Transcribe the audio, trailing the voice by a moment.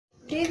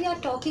are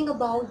talking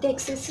about the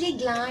accessory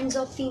glands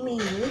of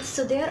females.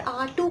 So there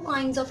are two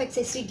kinds of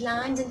accessory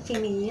glands in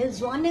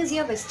females. One is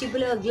your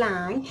vestibular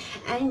gland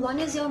and one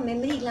is your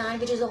mammary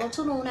gland, which is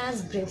also known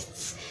as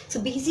breasts.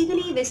 So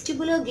basically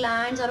vestibular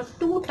glands are of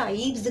two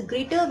types, the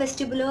greater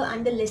vestibular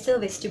and the lesser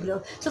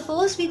vestibular. So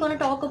first we're going to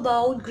talk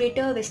about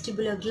greater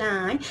vestibular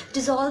gland, which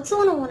is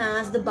also known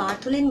as the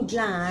Bartholin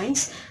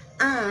glands.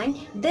 And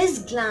this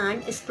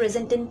gland is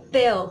present in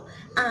pair,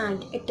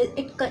 and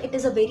it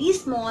is a very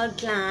small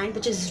gland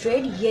which is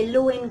red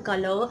yellow in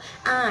color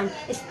and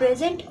is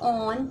present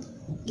on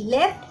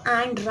left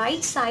and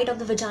right side of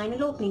the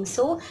vaginal opening.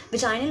 So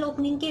vaginal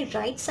opening के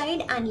right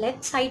side and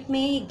left side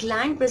में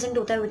gland present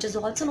होता है, which is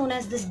also known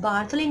as this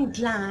Bartholin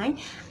gland.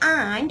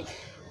 And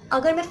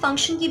अगर मैं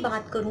function की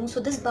बात करूँ, so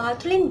this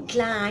Bartholin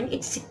gland,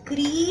 it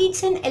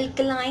secretes an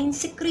alkaline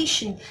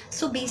secretion.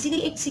 So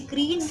basically it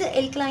secretes the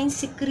alkaline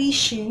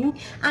secretion.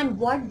 And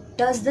what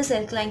does this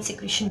alkaline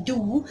secretion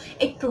do?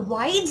 It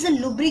provides the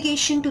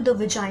lubrication to the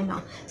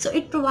vagina. So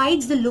it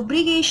provides the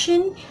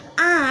lubrication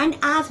and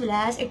as well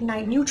as it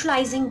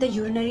neutralizing the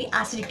urinary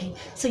acidity.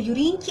 So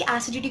urine की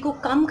acidity को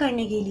कम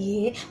करने के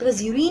लिए,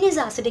 because urine is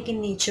acidic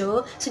in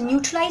nature, so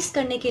neutralize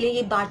करने के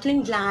लिए ये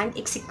Bartholin gland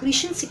एक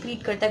secretion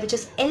secrete करता है which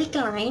is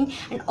alkaline,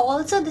 and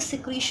also the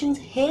secretions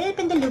help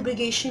in the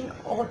lubrication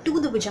or to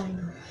the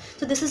vagina.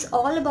 So this is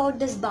all about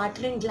this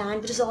Bartholin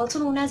gland, which is also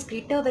known as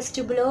greater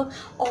vestibular,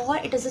 or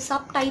it is a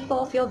subtype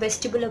of your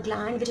vestibular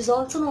gland, which is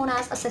also known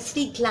as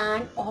accessory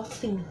gland of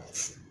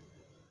females.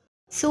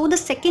 So the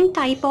second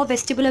type of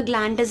vestibular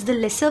gland is the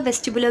lesser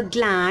vestibular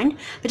gland,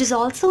 which is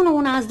also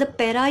known as the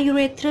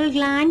paraurethral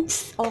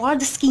glands or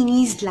the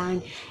Skinner's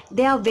gland.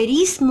 They are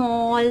very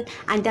small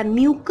and they are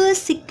mucus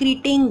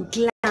secreting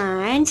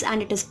glands,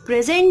 and it is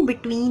present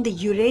between the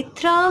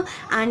urethra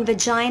and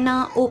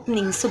vagina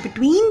opening. So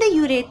between the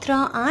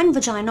urethra and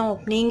vagina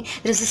opening,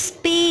 there is a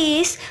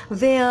space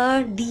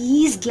where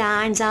these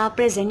glands are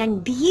present,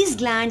 and these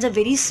glands are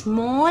very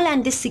small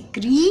and they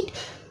secrete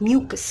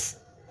mucus.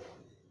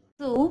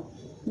 So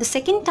the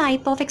second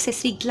type of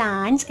accessory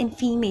glands in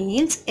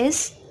females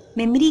is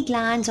mammary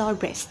glands or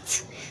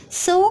breasts.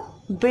 So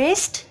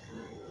breasts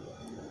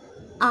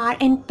are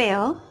in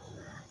pair,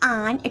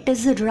 and it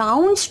is a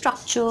round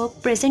structure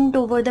present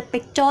over the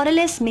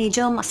pectoralis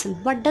major muscle.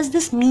 What does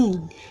this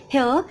mean?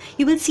 Here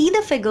you will see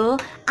the figure,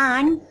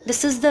 and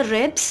this is the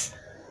ribs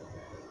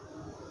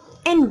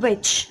in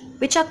which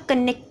are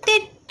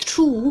connected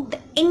through the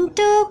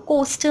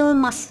intercostal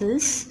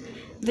muscles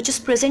which is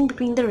present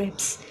between the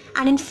ribs.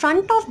 And in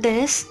front of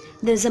this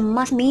there is a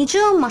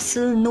major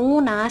muscle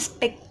known as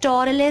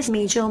pectoralis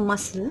major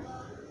muscle.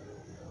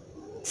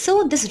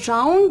 So this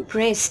round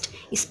breast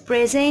is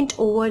present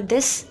over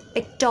this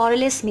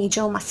pectoralis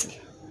major muscle.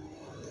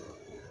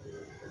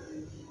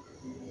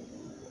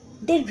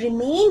 They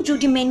remain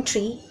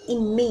rudimentary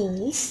in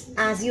males,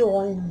 as you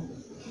all know.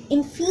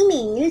 In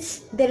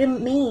females, they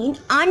remain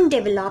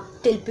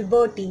undeveloped till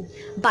puberty,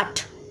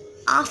 but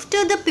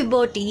after the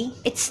puberty,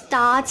 it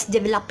starts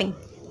developing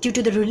due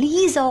to the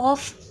release of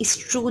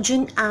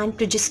estrogen and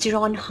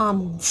progesterone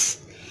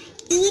hormones.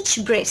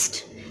 Each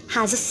breast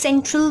has a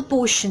central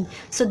portion.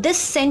 So this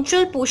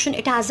central portion,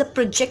 it has a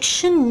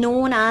projection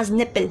known as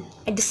nipple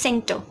at the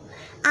center,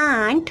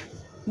 and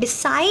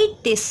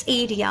beside this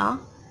area,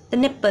 the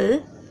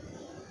nipple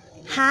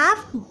have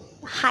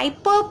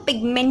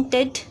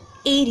hyperpigmented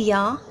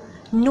area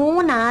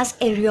known as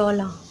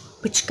areola,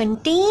 which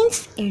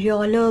contains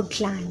areolar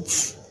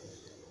glands.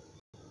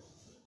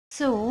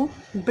 So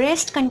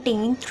breast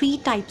contain three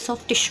types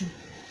of tissue: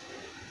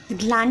 the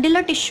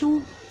glandular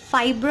tissue,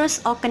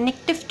 fibrous or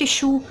connective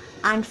tissue,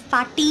 and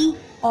fatty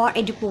or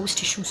adipose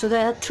tissue. So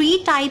there are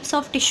three types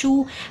of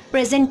tissue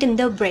present in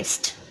the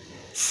breast.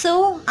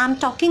 So I'm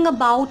talking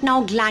about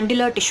now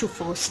glandular tissue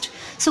first.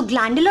 So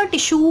glandular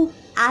tissue,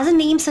 as the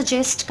name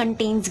suggests,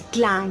 contains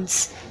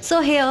glands.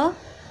 So here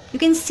you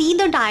can see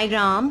the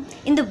diagram.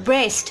 In the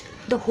breast,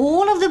 the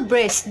whole of the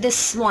breast,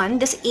 this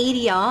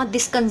area,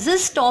 this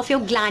consists of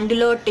your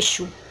glandular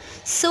tissue.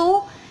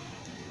 So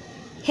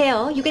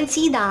here you can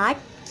see that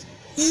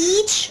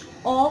each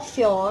of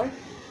your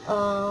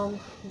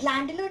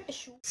glandular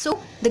tissue. So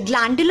the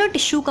glandular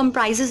tissue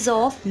comprises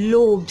of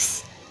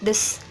lobes.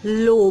 This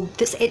lobe,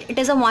 it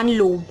is a one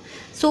lobe.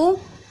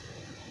 So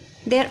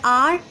there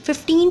are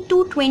 15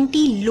 to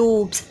 20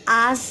 lobes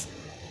as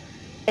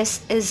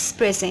is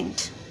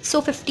present. So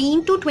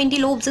 15 to 20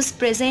 lobes is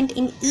present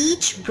in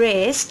each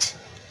breast,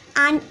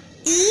 and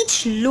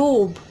each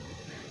lobe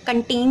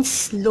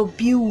contains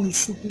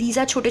lobules. These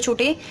are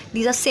chote,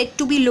 these are said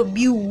to be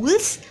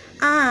lobules,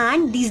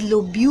 and these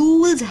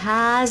lobules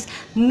has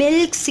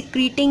milk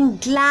secreting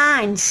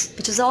glands,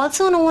 which is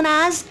also known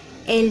as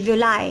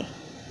alveoli.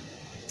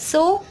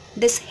 So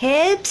this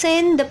helps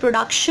in the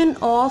production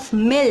of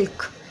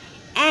milk,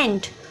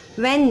 and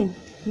when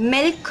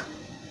milk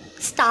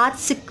starts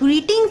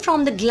secreting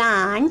from the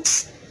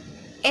glands,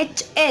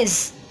 it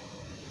is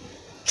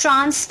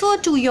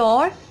transferred to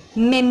your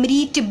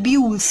mammary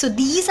tubules. So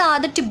these are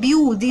the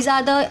tubules, these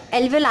are the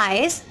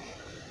alveoli.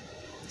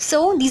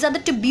 So these are the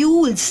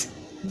tubules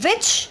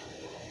which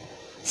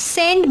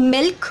send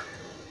milk.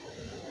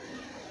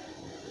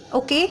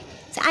 Okay,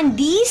 and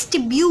these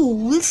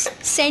tubules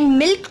send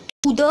milk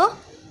to the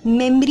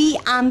mammary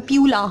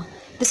ampulla.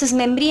 This is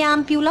mammary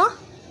ampulla,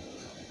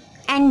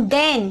 and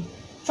then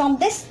from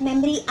this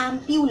mammary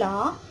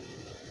ampulla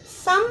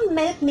some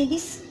milk may be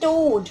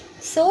stored.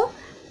 So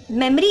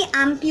mammary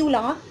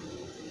ampulla,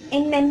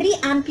 in mammary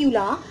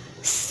ampulla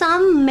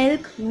some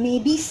milk may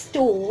be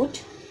stored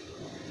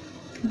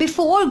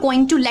before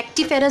going to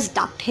lactiferous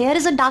duct. Here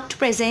is a duct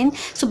present,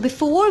 so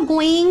before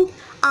going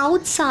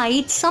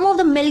outside some of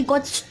the milk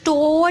got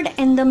stored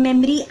in the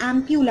mammary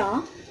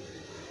ampulla,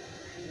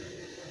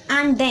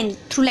 and then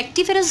through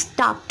lactiferous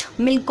duct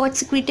milk got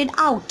secreted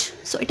out.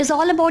 So it is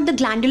all about the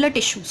glandular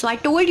tissue. So I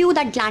told you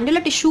that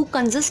glandular tissue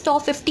consists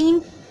of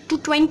 15 to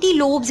 20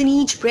 lobes in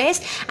each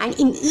breast, and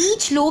in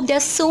each lobe there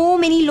are so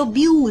many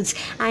lobules,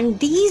 and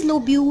these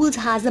lobules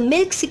has the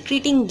milk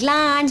secreting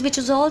glands, which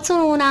is also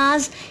known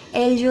as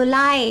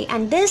alveoli,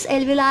 and this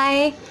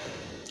alveoli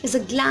is a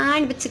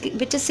gland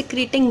which is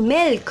secreting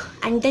milk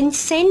and then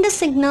send the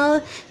signal,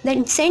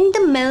 then send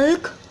the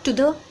milk to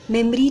the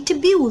mammary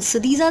tubules. So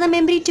these are the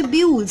mammary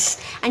tubules,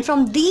 and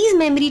from these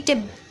mammary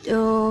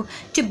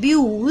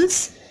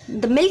tubules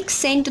the milk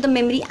sent to the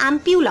mammary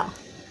ampulla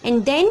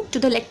and then to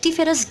the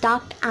lactiferous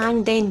duct,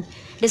 and then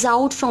it is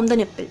out from the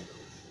nipple.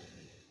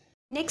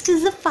 Next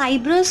is the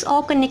fibrous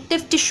or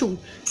connective tissue.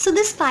 So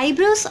this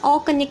fibrous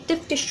or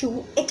connective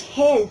tissue, it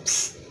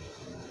helps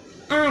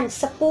and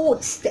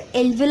supports the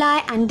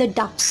alveoli and the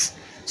ducts.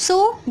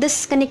 So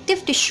this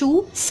connective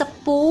tissue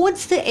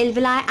supports the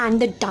alveoli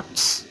and the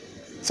ducts.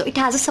 So it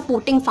has a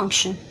supporting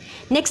function.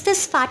 Next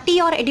is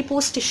fatty or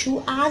adipose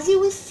tissue. As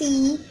you will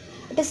see,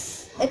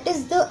 it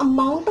is the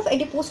amount of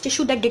adipose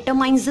tissue that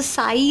determines the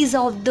size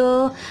of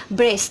the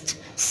breast.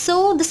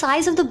 So the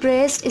size of the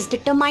breast is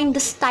determined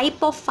this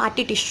type of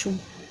fatty tissue.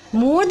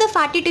 More the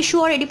fatty tissue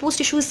or adipose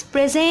tissue is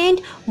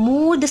present,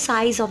 more the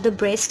size of the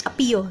breast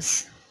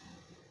appears.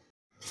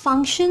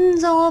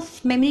 Functions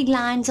of mammary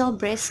glands or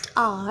breast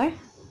are: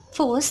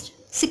 first,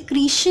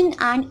 secretion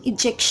and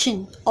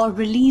ejection or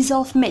release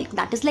of milk,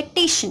 that is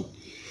lactation.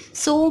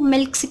 So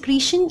milk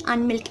secretion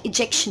and milk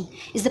ejection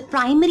is the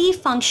primary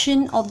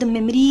function of the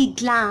mammary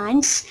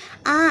glands,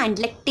 and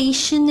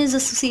lactation is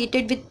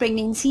associated with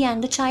pregnancy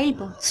and the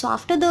childbirth. So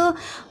after the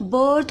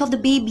birth of the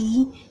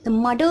baby, the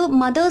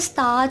mother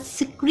starts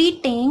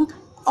secreting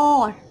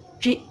or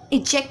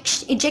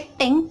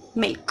ejecting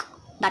milk.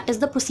 That is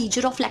the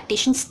procedure of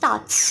lactation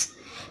starts.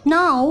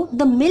 Now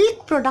the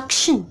milk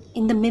production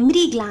in the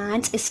mammary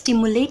glands is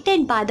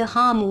stimulated by the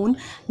hormone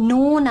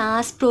known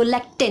as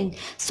prolactin.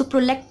 So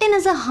prolactin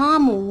is a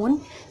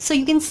hormone. So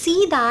you can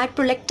see that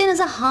prolactin is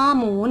a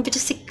hormone which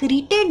is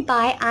secreted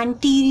by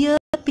anterior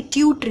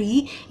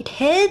pituitary. It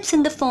helps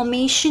in the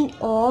formation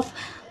of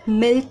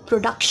milk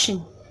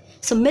production.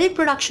 So milk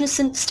production is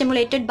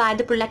stimulated by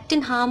the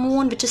prolactin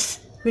hormone which is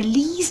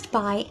released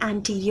by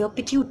anterior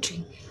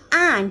pituitary.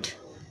 And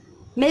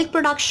milk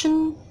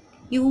production,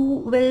 you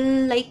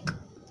will like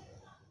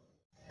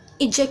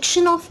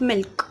ejection of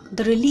milk.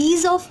 The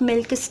release of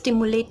milk is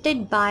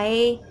stimulated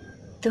by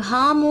the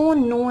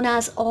hormone known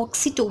as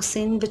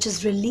oxytocin, which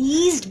is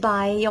released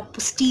by your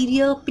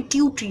posterior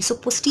pituitary. So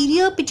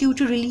posterior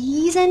pituitary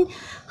release an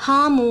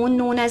hormone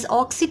known as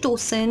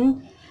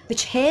oxytocin,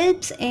 which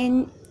helps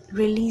in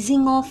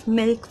releasing of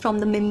milk from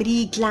the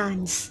mammary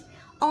glands.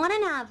 On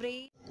an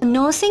average, a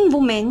nursing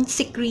woman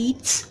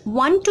secretes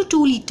 1 to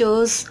 2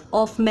 liters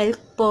of milk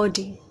per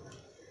day.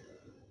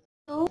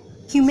 So,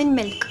 human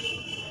milk.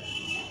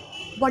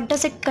 What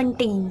does it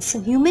contain?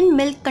 So, human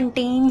milk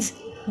contains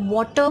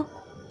water,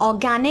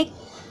 organic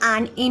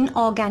and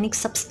inorganic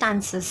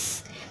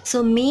substances.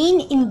 So,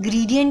 main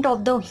ingredient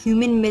of the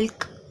human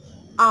milk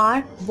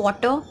are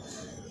water,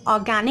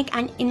 organic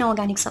and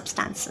inorganic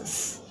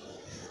substances.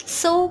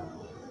 So,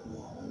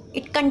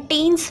 it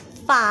contains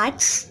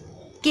fats,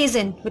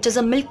 casein, which is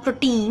a milk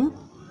protein,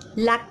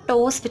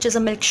 lactose, which is a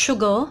milk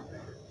sugar,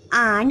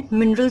 and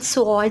mineral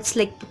salts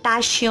like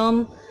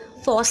potassium,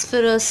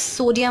 phosphorus,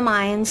 sodium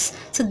ions.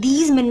 So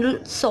these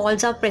mineral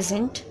salts are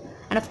present,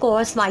 and of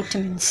course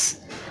vitamins.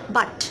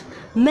 But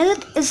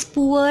milk is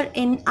poor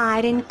in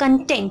iron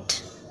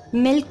content.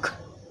 Milk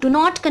do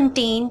not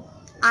contain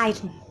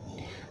iron,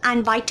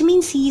 and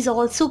vitamin C is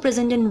also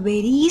present in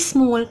very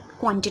small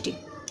quantity.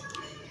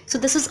 So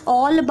this is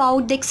all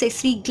about the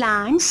accessory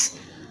glands.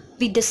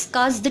 We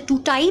discussed the two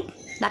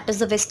types, that is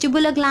the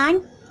vestibular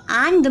gland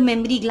and the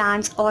mammary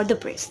glands or the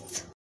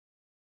breasts.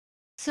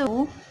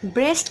 So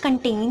breast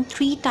contain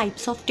 3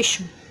 types of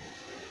tissue: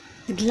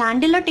 the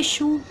glandular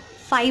tissue,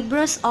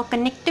 fibrous or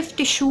connective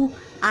tissue,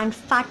 and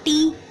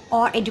fatty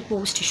or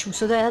adipose tissue.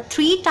 So there are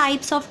 3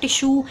 types of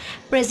tissue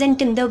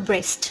present in the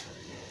breast.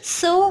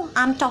 So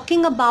I'm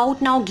talking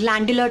about now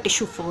glandular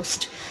tissue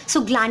first.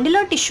 So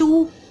glandular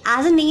tissue,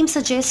 as the name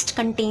suggests,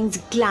 contains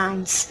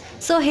glands.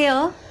 So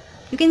here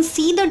you can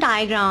see the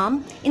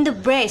diagram. In the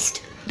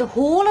breast, the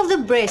whole of the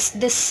breast,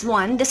 this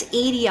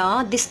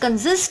area, this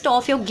consists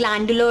of your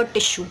glandular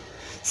tissue.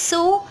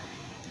 So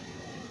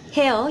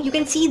here you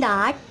can see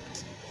that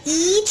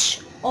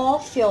each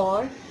of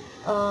your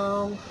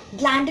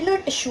glandular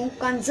tissue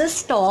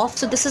consists of,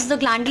 so this is the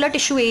glandular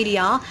tissue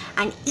area,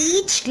 and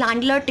each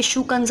glandular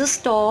tissue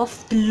consists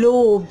of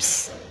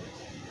lobes.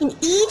 In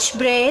each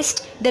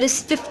breast there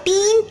is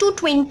 15 to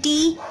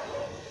 20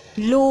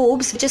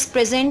 lobes which is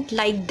present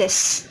like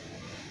this.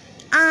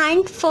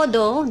 And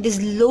further, this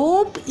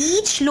lobe,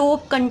 each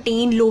lobe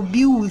contain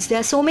lobules. There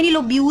are so many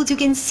lobules you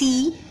can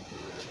see,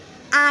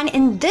 and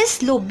in this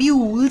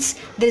lobules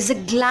there is a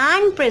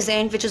gland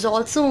present which is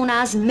also known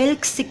as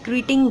milk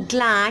secreting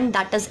gland,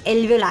 that is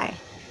alveoli.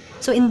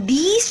 So in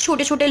these chote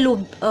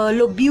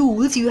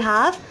lobules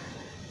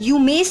you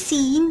may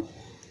see